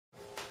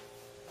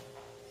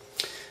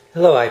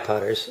Hello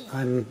iPotters.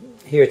 I'm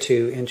here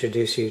to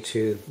introduce you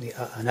to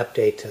an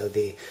update of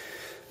the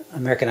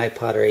American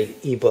iPottery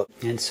eBook.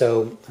 And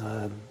so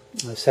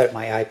I've set up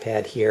my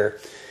iPad here,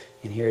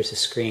 and here's a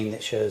screen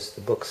that shows the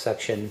book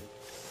section,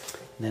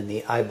 and then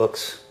the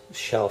iBooks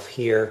shelf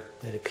here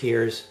that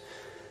appears.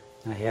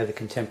 I have the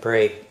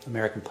Contemporary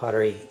American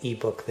Pottery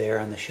eBook there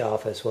on the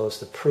shelf, as well as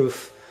the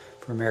proof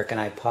for American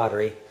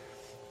iPottery.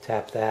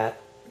 Tap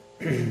that,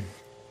 and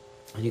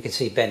you can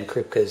see Ben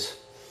Krupke's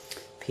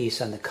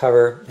piece on the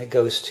cover. It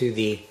goes to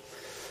the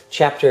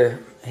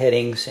chapter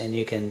headings, and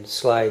you can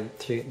slide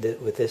through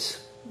with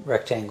this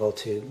rectangle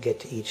to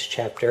get to each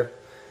chapter.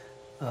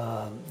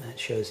 That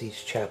shows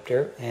each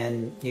chapter,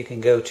 and you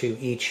can go to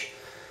each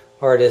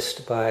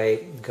artist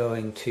by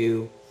going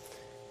to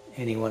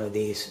any one of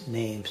these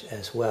names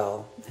as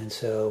well. And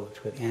so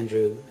with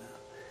Andrew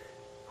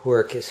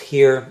work is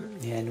here,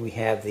 and we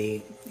have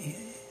the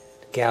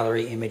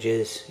gallery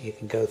images. You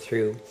can go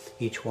through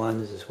each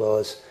one, as well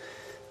as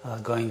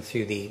going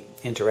through the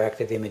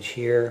interactive image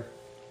here,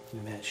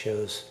 and that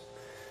shows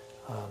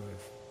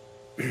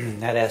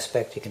that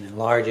aspect. You can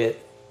enlarge it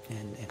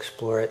and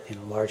explore it in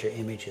a larger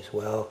image as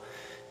well.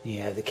 And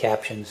you have the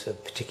captions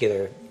of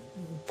particular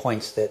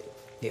points that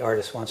the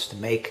artist wants to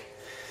make.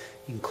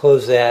 You can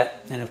close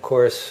that, and of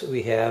course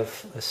we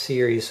have a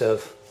series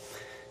of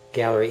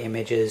gallery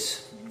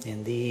images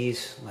in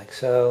these, like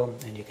so,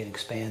 and you can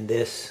expand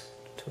this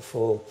to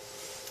full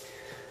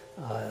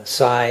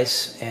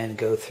size and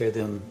go through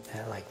them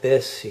like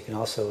this. You can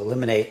also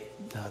eliminate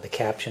the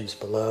captions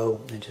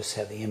below and just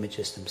have the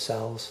images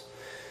themselves.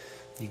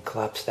 You can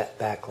collapse that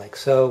back like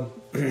so.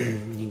 You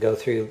can go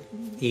through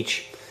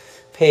each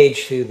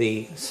page through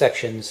the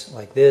sections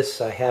like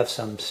this. I have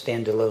some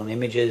standalone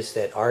images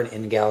that aren't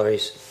in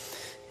galleries,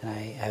 and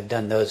I have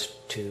done those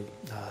to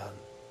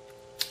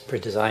for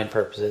design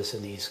purposes,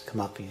 and these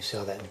come up, and you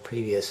saw that in the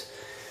previous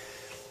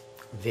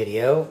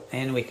video.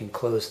 And we can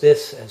close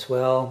this as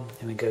well,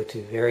 and we go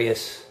to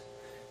various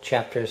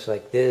chapters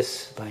like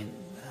this by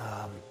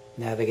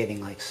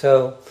navigating like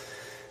so.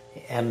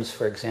 The M's,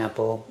 for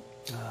example,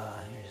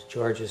 here's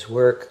George's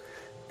work,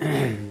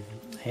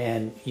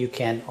 and you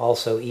can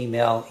also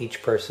email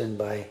each person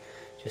by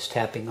just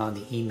tapping on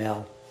the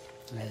email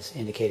as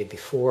indicated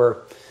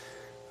before.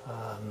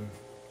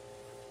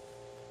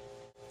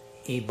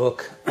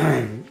 Ebook,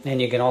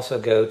 and you can also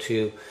go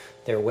to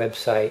their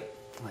website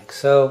like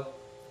so,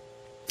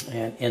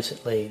 and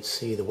instantly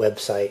see the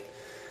website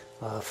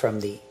from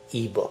the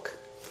ebook.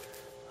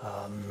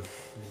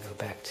 Go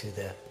back to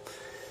the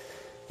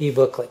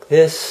ebook like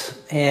this,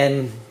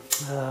 and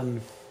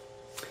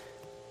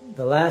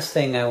the last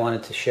thing I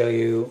wanted to show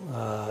you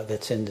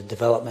that's in the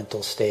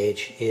developmental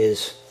stage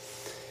is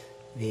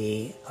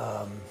the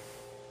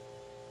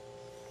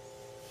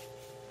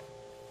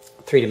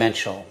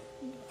three-dimensional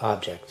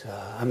object.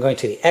 I'm going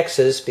to the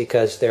X's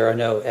because there are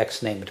no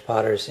X named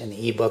potters in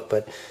the ebook,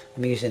 but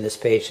I'm using this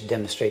page to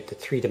demonstrate the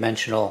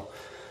three-dimensional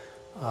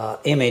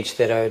image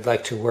that I would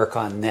like to work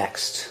on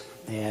next,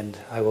 and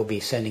I will be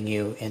sending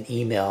you an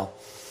email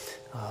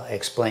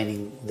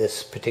explaining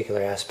this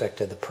particular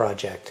aspect of the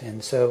project.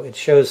 And so it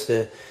shows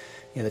the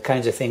the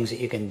kinds of things that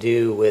you can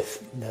do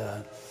with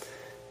the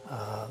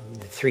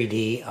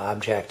 3D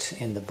object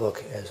in the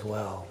book as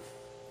well.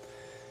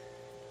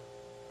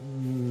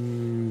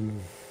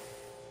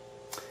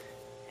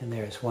 And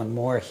there's one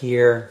more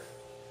here.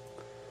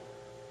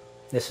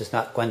 This is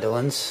not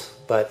Gwendolyn's,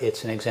 but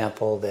it's an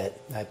example that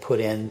I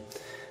put in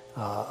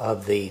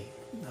of the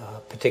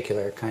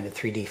particular kind of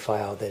 3D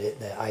file that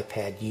the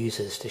iPad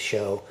uses to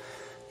show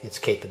its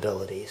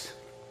capabilities.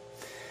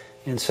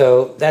 And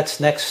so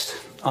that's next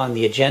on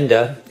the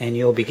agenda, and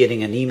you'll be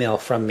getting an email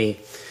from me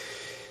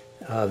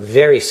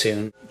very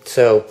soon.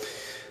 So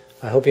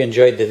I hope you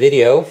enjoyed the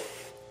video,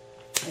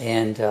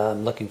 and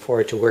I'm looking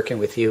forward to working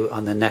with you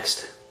on the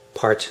next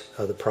part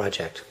of the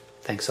project.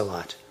 Thanks a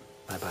lot.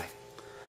 Bye-bye.